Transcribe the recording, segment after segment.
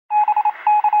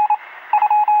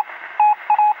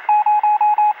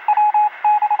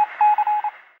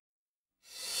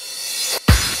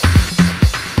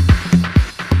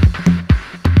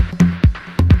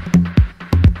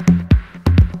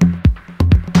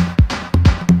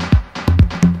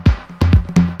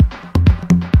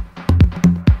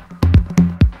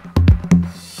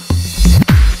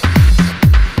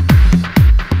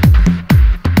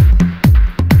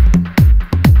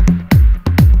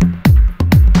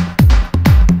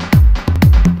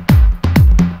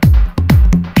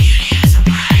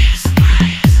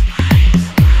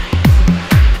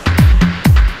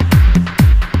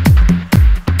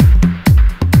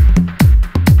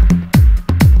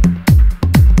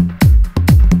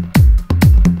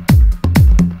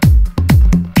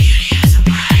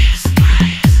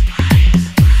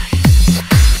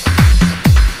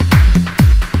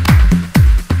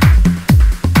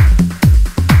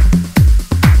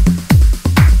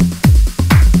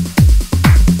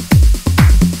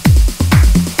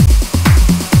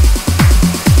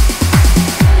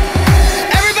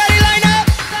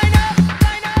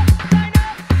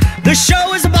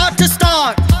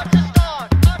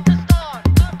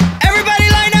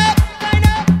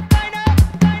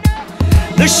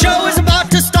show is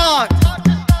about to start.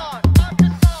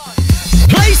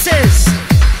 Places.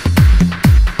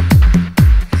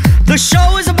 The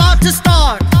show is about to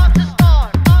start.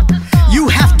 You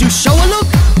have to show a look,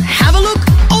 have a look,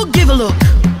 or give a look.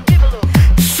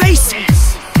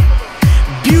 Faces.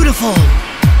 Beautiful.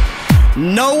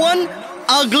 No one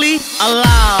ugly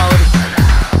allowed.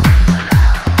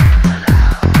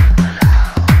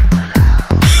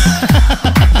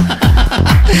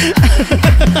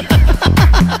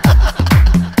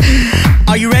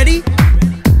 Are you ready?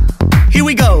 Here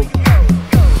we go.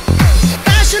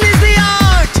 Fashion is the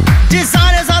art,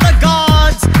 designers are the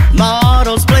gods,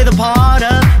 models play the part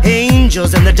of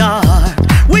angels in the dark.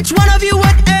 Which one of you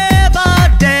would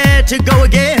ever dare to go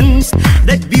against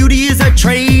that beauty is a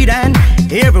trade and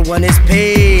everyone is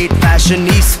paid?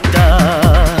 Fashionista,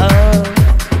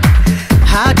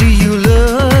 how do you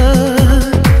look?